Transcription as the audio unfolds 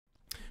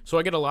So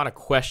I get a lot of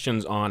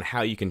questions on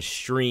how you can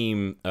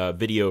stream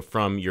video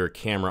from your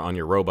camera on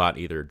your robot,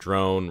 either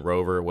drone,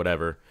 rover,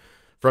 whatever,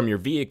 from your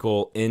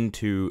vehicle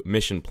into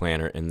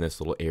MissionPlanner in this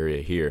little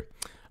area here.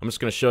 I'm just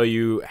going to show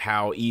you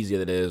how easy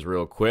that is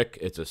real quick.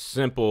 It's a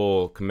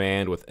simple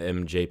command with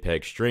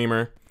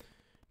MJPG-STREAMER.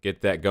 Get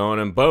that going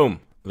and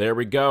boom, there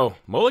we go.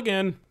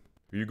 Mulligan,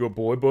 you good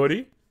boy,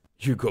 buddy?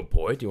 You good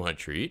boy? Do you want a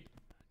treat?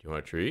 Do you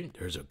want a treat?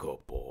 There's a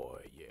good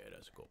boy. Yeah,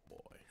 that's a good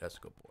boy. That's a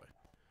good boy.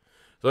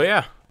 So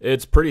yeah,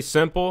 it's pretty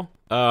simple.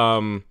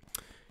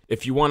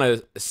 If you want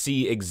to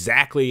see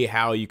exactly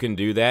how you can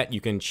do that,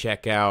 you can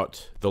check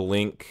out the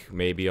link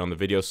maybe on the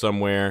video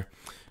somewhere.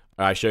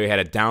 I show you how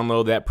to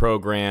download that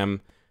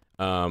program,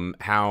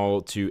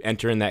 how to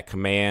enter in that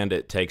command.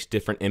 It takes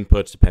different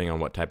inputs depending on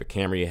what type of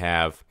camera you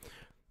have.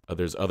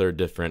 There's other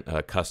different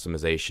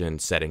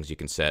customization settings you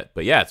can set.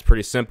 But yeah, it's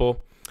pretty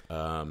simple.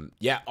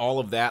 Yeah, all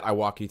of that I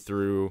walk you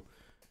through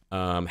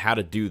how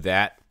to do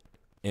that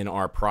in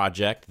our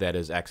project that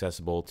is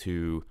accessible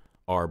to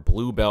our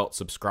Blue Belt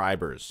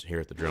subscribers here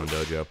at the Drone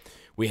Dojo.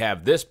 We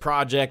have this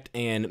project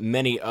and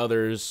many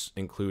others,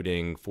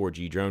 including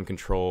 4G drone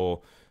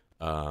control,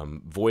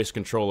 voice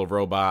control of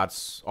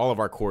robots, all of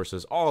our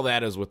courses. All of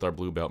that is with our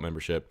Blue Belt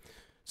membership.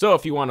 So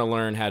if you want to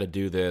learn how to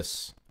do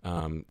this,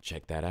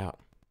 check that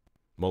out.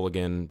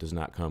 Mulligan does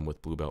not come with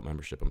Blue Belt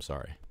membership, I'm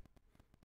sorry.